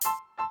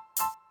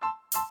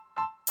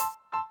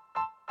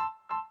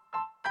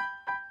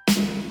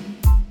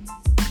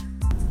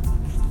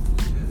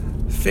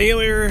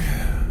Failure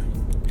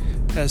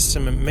has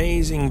some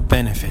amazing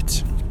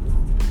benefits.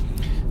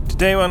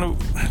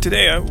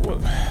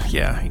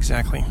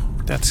 Exactly.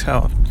 That's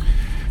how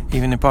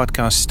even the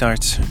podcast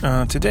starts.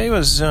 Today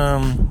was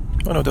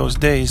one of those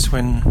days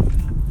when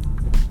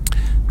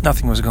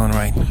nothing was going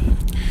right.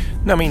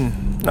 I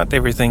mean, not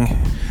everything.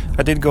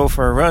 I did go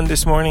for a run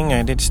this morning.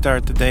 I did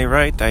start the day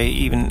right. I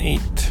even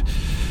ate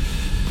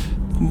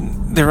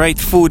the right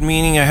food,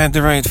 meaning I had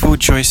the right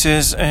food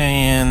choices,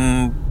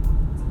 and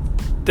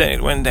then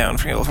it went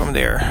downhill from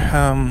there.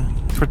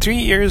 For 3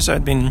 years,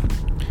 I've been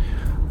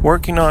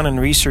working on and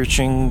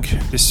researching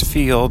this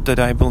field that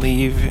I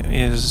believe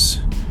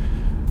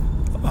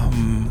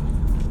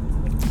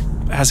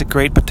has a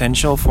great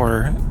potential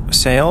for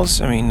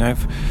sales. I mean,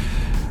 I've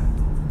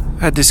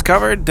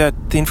discovered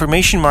that the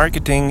information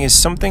marketing is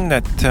something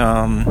that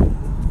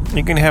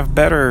you can have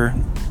better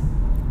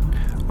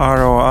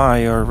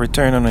ROI or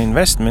return on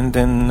investment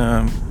than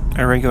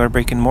a regular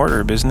brick and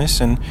mortar business.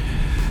 And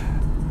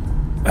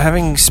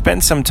having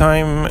spent some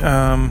time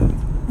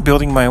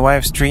building my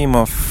wife's dream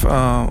of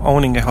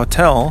owning a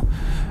hotel,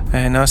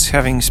 and us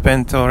having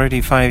spent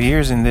already 5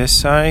 years in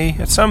this, I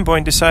at some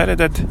point decided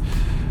that,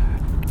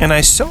 and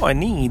I saw a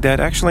need, that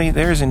actually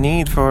there's a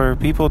need for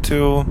people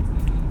to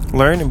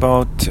learn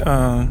about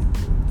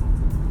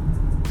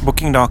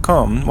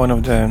Booking.com, one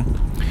of the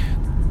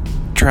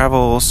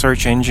travel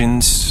search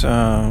engines.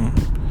 I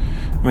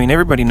mean,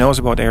 everybody knows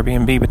about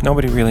Airbnb, but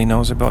nobody really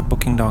knows about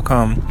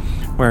Booking.com.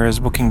 Whereas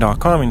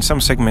Booking.com, in some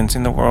segments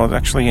in the world,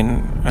 actually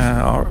in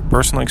our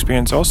personal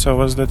experience also,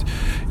 was that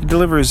it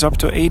delivers up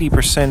to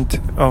 80%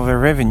 of the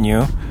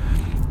revenue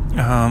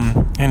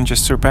and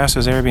just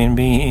surpasses Airbnb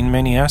in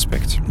many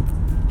aspects.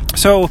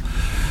 So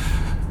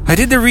I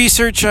did the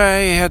research.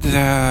 I had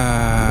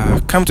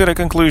come to the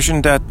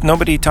conclusion that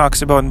nobody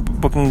talks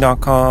about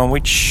Booking.com,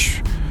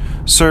 which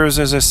serves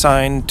as a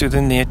sign to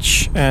the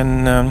niche.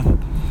 And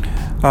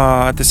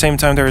at the same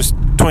time, there's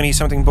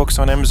 20-something books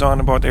on Amazon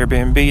about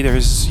Airbnb.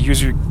 There's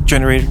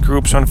user-generated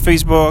groups on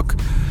Facebook.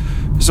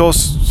 There's all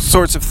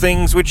sorts of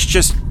things which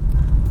just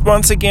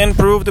once again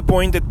prove the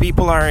point that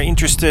people are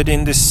interested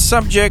in this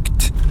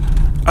subject.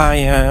 I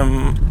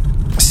am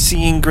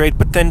seeing great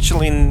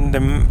potential in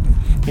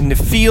the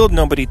field.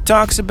 Nobody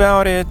talks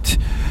about it.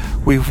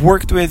 We've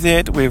worked with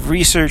it. We've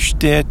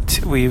researched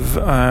it.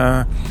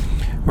 We're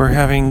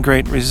having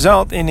great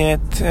result in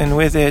it and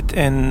with it,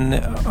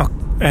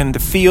 and the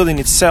field in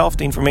itself,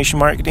 the information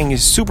marketing,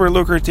 is super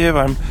lucrative.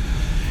 I'm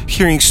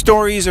hearing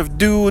stories of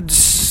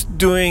dudes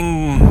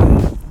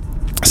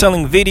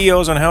selling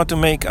videos on how to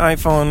make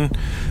iPhone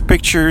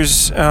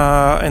pictures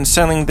and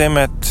selling them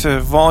at a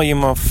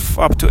volume of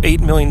up to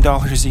 $8 million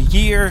a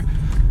year.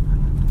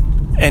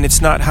 And it's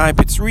not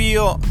hype, it's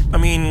real. I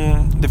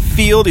mean, the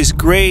field is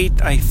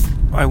great. I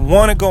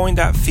want to go in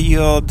that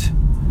field,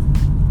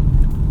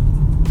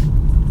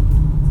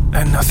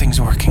 and nothing's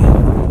working.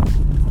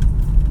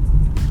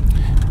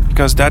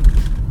 Because that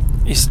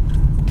is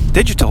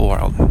digital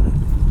world.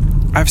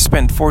 I've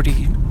spent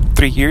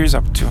 43 years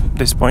up to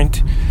this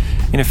point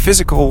in a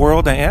physical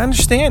world. I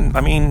understand.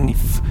 I mean,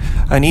 if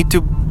I need to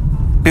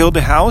build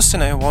a house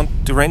and I want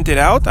to rent it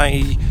out,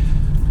 I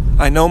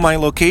know my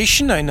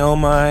location, I know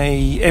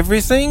my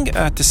everything.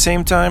 At the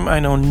same time, I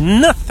know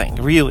nothing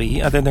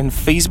really other than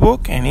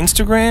Facebook and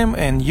Instagram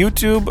and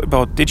YouTube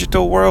about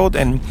digital world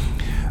and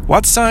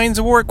what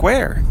signs work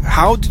where.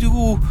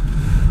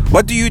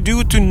 What do you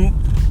do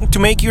to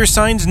make your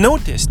signs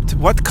noticed?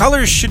 What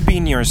colors should be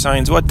in your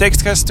signs? What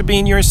text has to be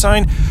in your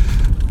sign?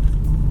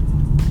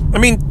 I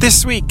mean,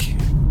 this week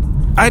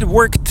I'd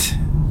worked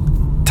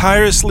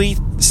tirelessly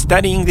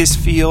studying this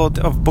field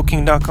of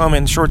Booking.com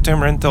and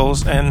short-term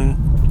rentals, and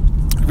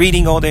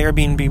reading all the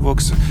Airbnb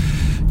books,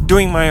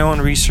 doing my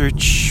own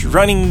research,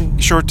 running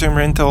short-term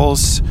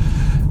rentals,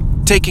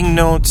 taking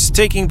notes,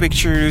 taking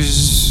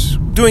pictures,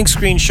 doing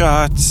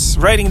screenshots,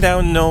 writing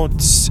down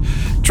notes,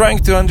 trying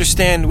to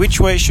understand which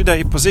way should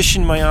I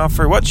position my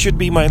offer, what should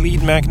be my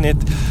lead magnet,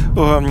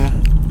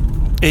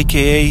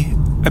 aka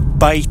a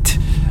bite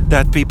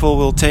that people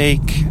will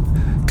take,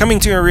 coming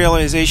to a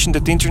realization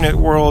that the internet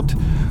world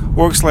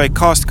works like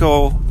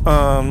Costco,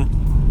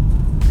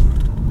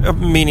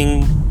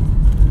 meaning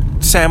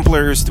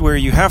samplers, where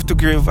you have to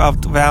give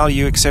out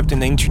value, except in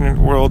the internet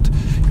world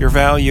your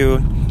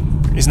value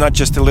is not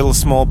just a little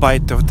small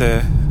bite of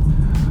the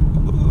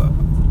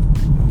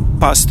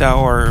pasta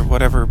or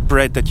whatever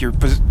bread that you're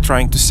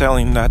trying to sell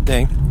in that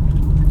day,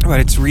 but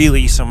it's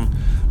really some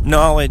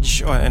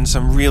knowledge and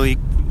some really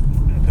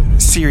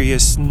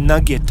serious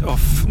nugget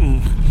of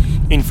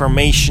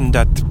information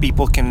that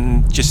people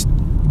can just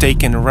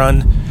take and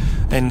run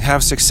and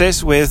have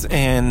success with.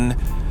 And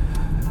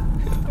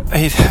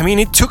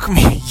it took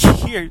me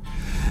a year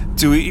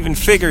to even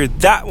figure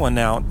that one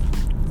out.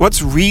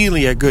 What's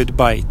really a good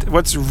bite?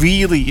 What's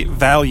really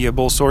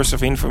valuable source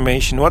of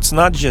information? What's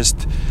not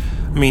just,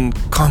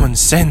 common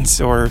sense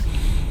or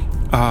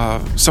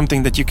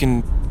something that you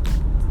can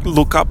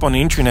look up on the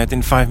internet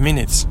in 5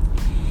 minutes?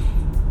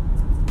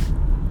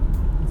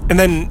 And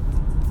then,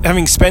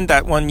 having spent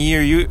that 1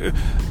 year,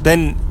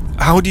 then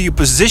how do you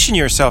position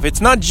yourself?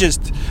 It's not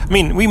just,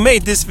 we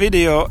made this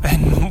video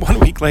and 1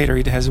 week later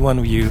it has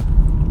 1 view.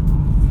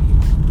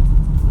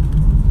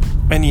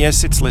 And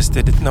yes, it's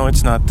listed. No,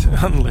 it's not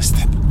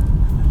unlisted.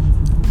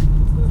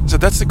 So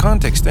that's the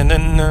context. And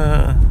then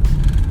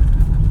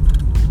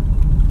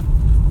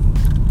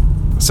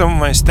some of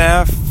my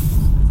staff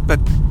that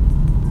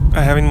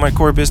I have in my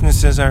core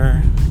businesses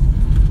are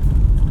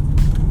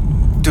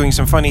doing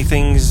some funny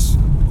things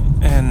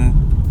and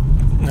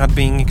not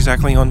being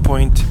exactly on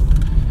point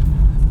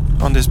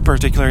on this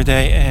particular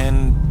day,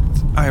 and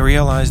I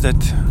realized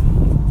that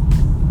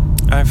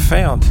I've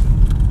failed.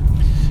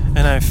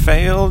 And I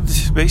failed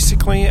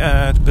basically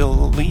at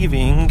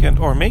believing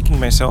or making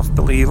myself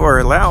believe, or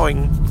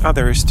allowing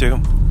others to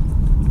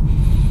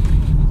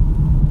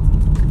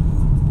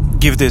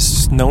give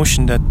this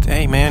notion that,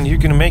 hey man, you're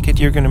gonna make it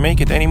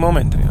any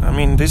moment.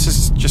 This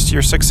is just,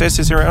 your success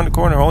is around the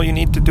corner. All you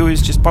need to do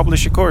is just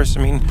publish a course.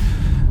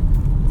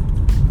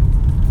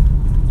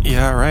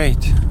 Yeah,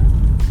 right.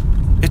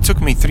 It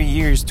took me 3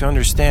 years to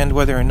understand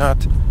whether or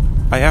not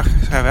I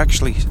have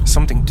actually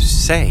something to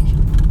say.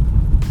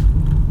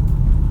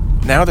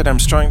 Now that I'm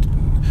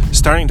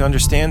starting to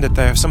understand that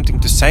I have something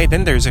to say,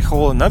 then there's a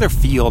whole another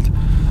field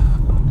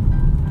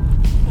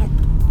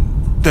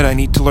that I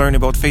need to learn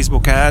about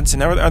Facebook ads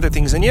and other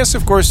things. And yes,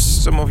 of course,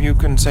 some of you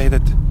can say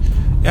that,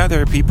 yeah,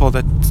 there are people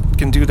that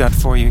can do that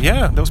for you.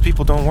 Yeah, those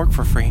people don't work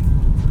for free,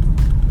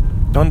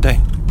 don't they?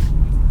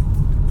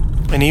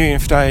 And even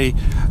if I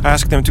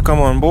ask them to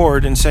come on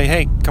board and say,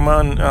 hey, come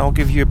on, I'll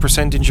give you a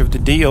percentage of the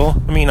deal,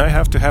 I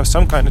have to have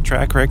some kind of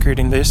track record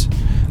in this.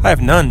 I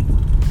have none.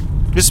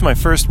 This is my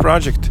first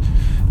project.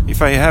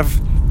 If I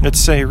have, let's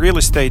say, real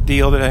estate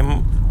deal that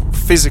I'm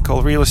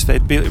physical real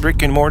estate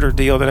brick and mortar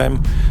deal that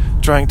I'm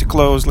trying to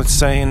close, let's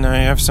say, and I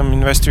have some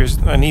investors,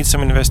 I need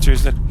some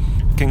investors that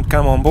can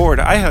come on board,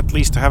 I at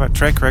least have a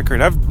track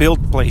record. I've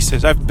built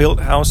places, I've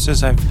built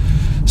houses, I've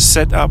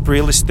set up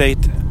real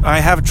estate. I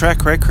have a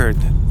track record.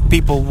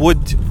 People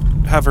would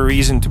have a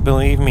reason to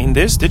believe me. In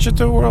this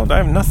digital world, I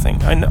have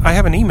nothing. I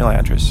have an email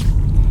address.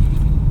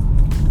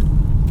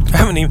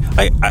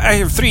 I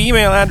have 3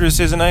 email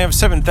addresses and I have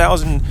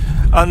 7,000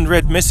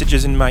 unread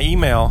messages in my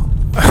email.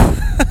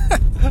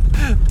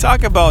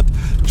 Talk about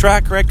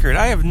track record.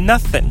 I have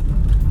nothing.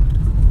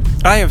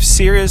 I have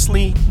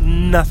seriously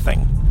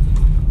nothing.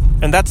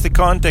 And that's the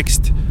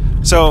context.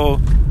 So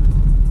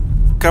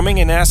coming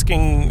and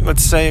asking,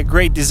 let's say, a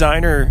great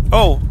designer,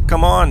 oh,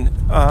 come on,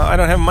 I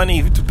don't have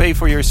money to pay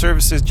for your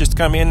services, just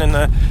come in and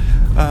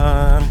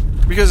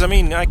because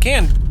I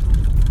can't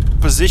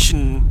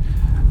position.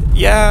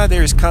 Yeah,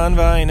 there's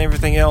Canva and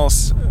everything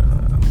else.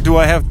 Do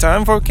I have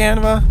time for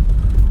Canva?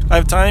 I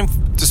have time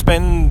to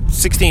spend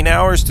 16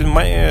 hours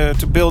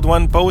to build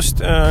one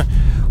post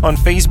on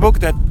Facebook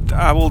that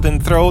I will then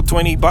throw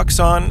 $20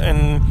 on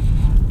and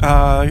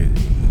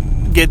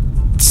get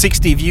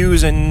 60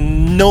 views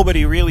and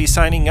nobody really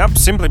signing up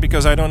simply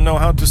because I don't know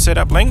how to set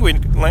up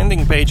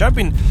landing page.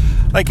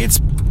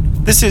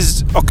 This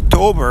is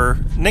October.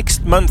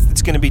 Next month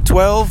it's going to be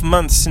 12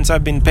 months since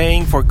I've been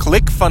paying for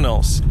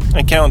ClickFunnels.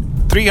 I count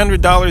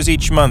 $300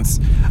 each month.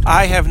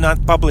 I have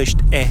not published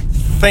a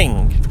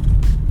thing.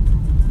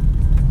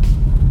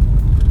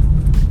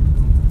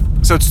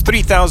 So it's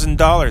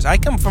 $3,000. I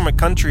come from a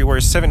country where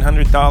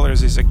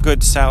 $700 is a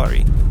good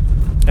salary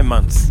a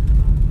month.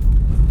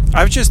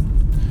 I've just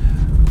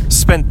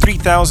spent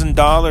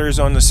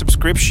 $3,000 on a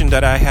subscription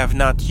that I have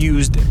not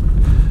used.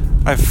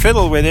 I've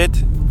fiddled with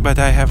it, but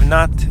I have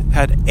not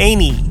had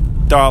any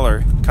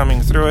dollar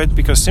coming through it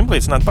because simply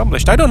it's not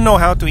published. I don't know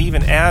how to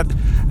even add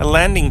a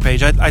landing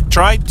page. I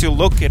tried to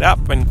look it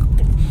up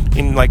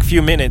in like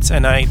few minutes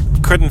and I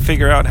couldn't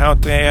figure out how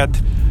to add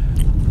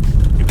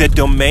the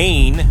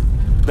domain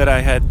that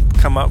I had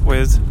come up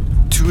with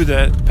to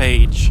the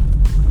page.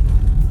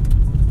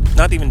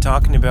 Not even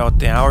talking about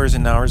the hours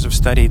and hours of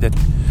study that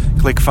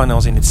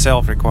ClickFunnels in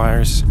itself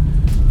requires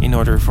in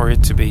order for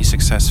it to be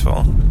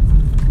successful.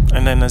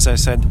 And then, as I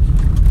said,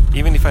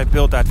 even if I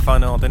build that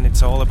funnel, then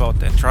it's all about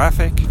the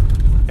traffic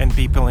and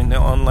people in the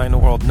online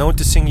world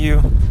noticing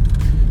you.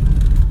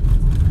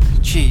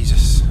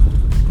 Jesus.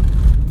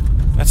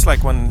 That's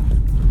like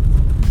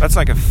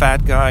a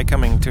fat guy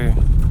coming to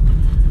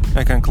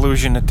a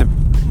conclusion at the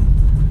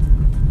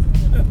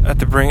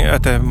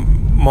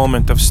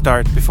moment of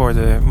start before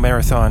the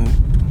marathon,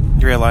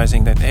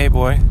 realizing that, hey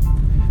boy,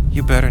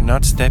 you better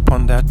not step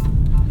on that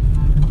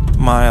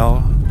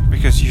mile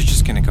because you're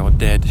just gonna go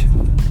dead.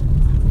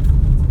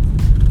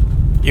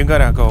 You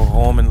gotta go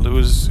home and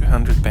lose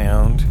 100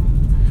 pounds.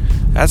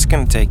 That's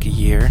gonna take a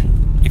year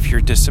if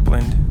you're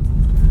disciplined.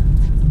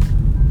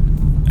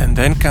 And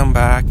then come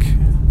back,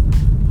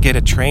 get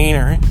a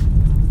trainer,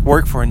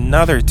 work for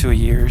another 2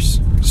 years,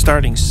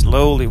 starting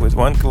slowly with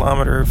 1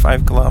 kilometer,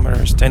 5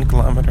 kilometers, 10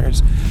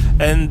 kilometers.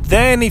 And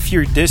then if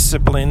you're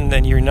disciplined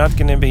and you're not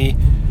gonna be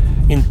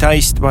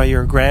enticed by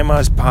your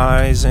grandma's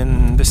pies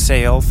and the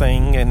sale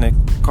thing and the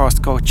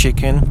Costco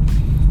chicken,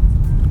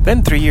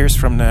 then 3 years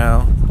from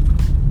now,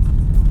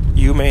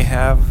 you may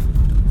have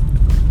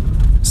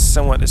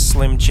somewhat a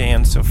slim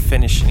chance of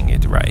finishing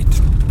it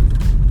right.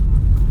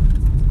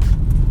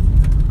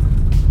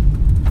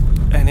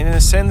 And in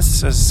a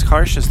sense, as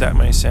harsh as that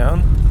may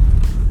sound,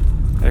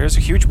 there's a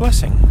huge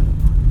blessing.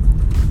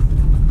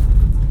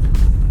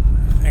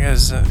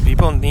 Because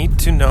people need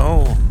to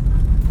know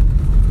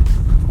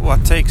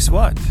what takes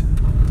what.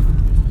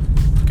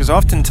 Because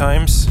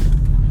oftentimes,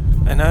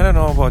 and I don't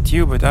know about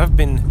you, but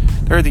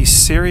there are these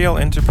serial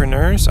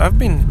entrepreneurs.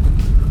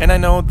 And I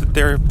know that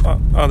there are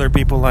other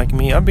people like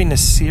me. I've been a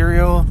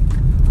serial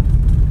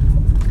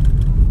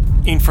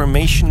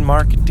information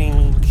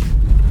marketing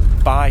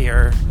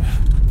buyer.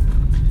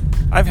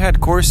 I've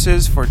had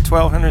courses for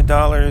 $1,200,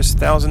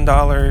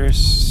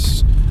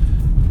 $1,000.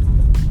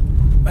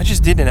 I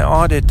just did an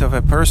audit of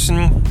a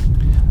person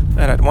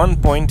that at one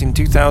point in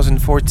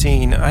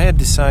 2014, I had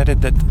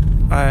decided that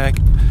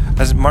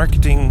as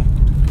marketing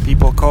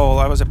people call,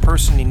 I was a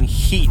person in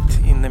heat.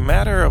 In a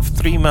matter of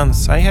 3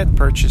 months, I had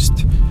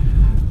purchased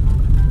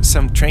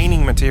some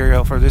training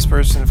material for this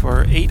person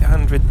for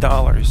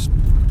 $800.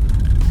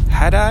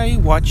 Had I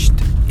watched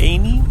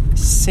any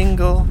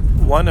single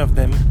one of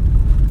them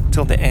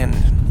till the end,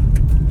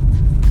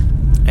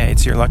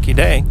 it's your lucky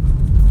day.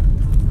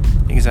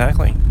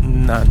 Exactly,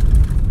 none.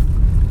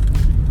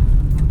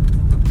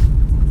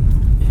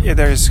 Yeah,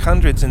 there's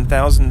hundreds and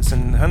thousands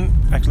and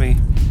actually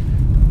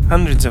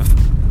hundreds of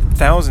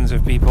thousands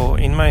of people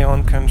in my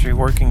own country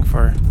working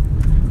for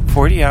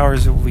 40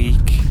 hours a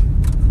week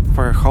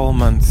for a whole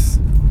month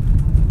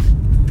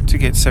to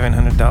get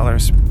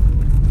 $700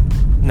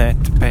 net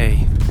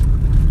pay.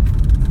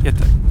 Yet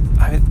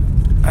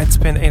I'd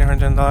spent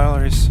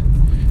 $800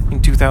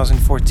 in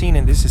 2014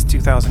 and this is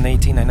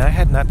 2018 and I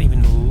had not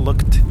even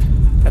looked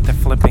at the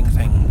flipping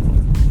thing.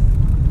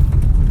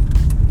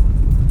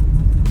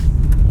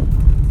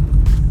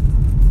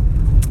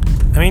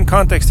 I mean,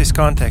 context is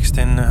context,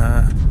 and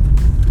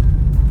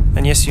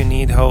yes, you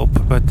need hope,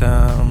 but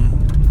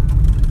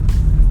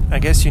I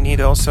guess you need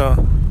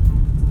also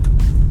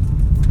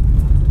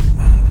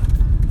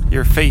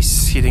your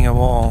face hitting a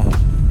wall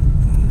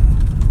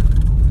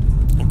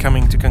and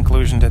coming to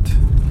conclusion that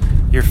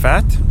you're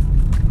fat,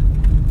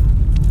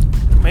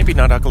 maybe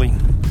not ugly,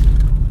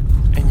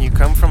 and you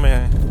come from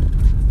a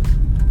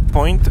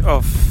point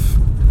of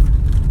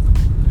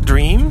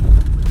dream,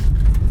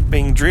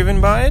 being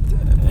driven by it,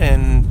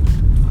 and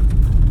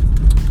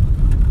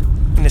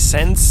in a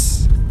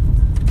sense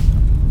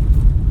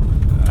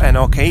an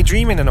okay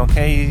dream and an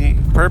okay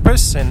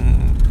purpose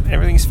and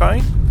everything's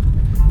fine.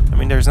 I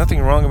mean, there's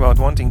nothing wrong about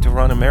wanting to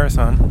run a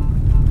marathon,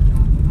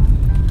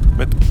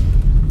 but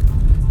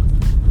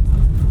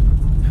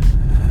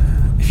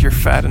if you're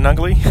fat and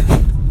ugly,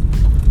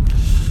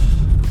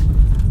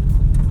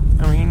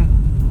 I mean,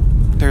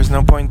 there's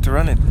no point to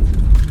run it.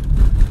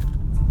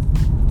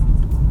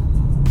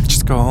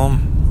 Just go home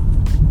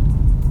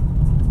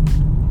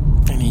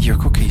and eat your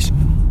cookies.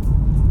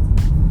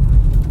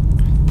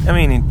 I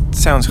mean, it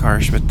sounds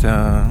harsh, but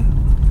I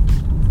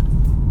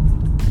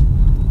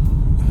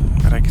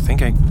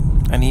think I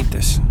need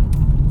this.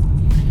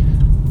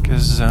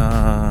 Because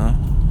that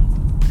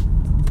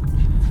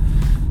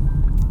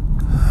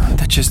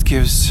just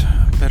gives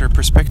better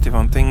perspective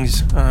on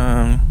things.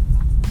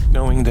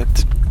 Knowing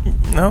that,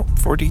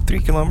 42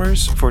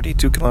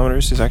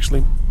 kilometers is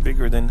actually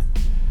bigger than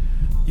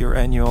your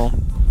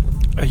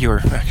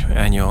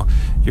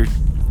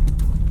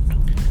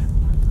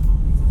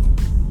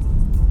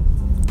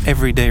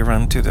everyday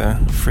run to the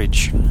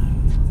fridge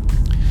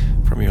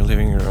from your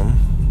living room.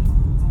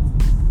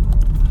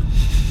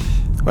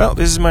 Well,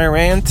 this is my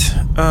rant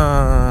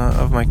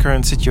of my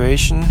current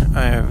situation.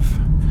 I have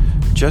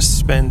just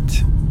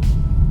spent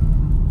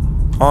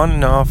on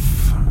and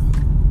off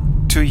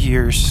 2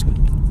 years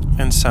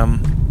and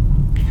some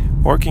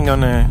working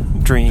on a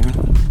dream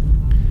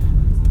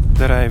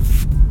that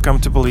I've come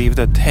to believe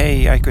that,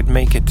 hey, I could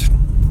make it.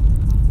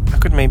 I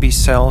could maybe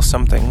sell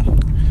something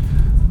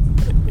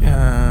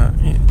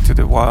to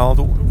the wild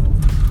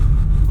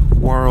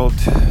world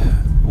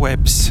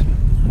webs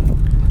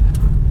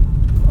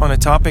on a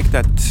topic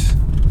that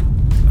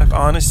I've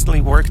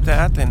honestly worked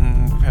at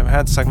and have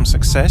had some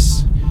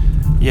success,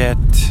 yet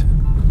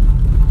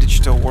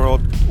digital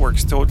world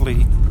works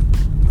totally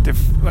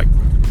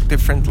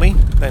differently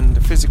than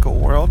the physical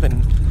world,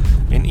 and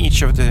in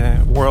each of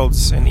the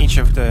worlds, in each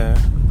of the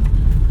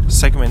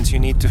segments, you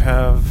need to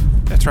have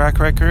a track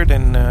record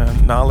and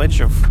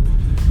knowledge of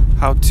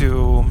how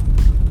to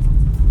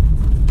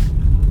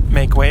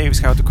make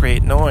waves, how to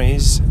create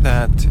noise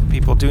that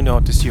people do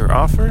notice your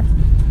offer.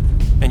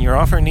 And your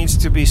offer needs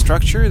to be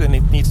structured, and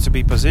it needs to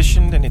be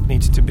positioned, and it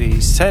needs to be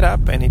set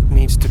up, and it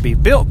needs to be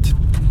built,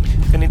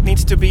 and it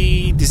needs to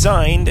be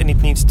designed, and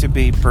it needs to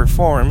be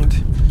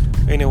performed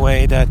in a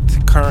way that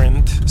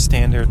current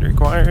standard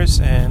requires,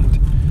 and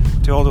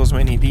to all those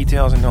many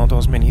details and all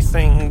those many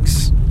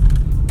things,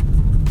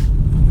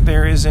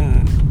 there is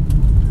an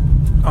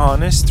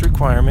honest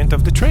requirement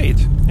of the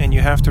trade, and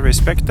you have to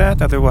respect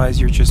that, otherwise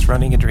you're just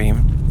running a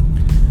dream.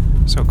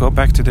 So go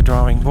back to the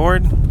drawing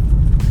board,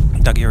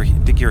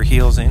 dig your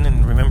heels in,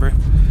 and remember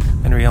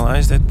and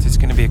realize that it's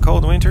going to be a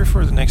cold winter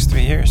for the next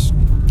 3 years.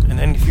 And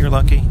then if you're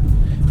lucky,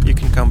 you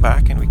can come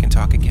back and we can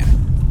talk again.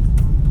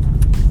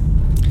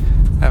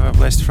 Have a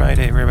blessed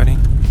Friday, everybody.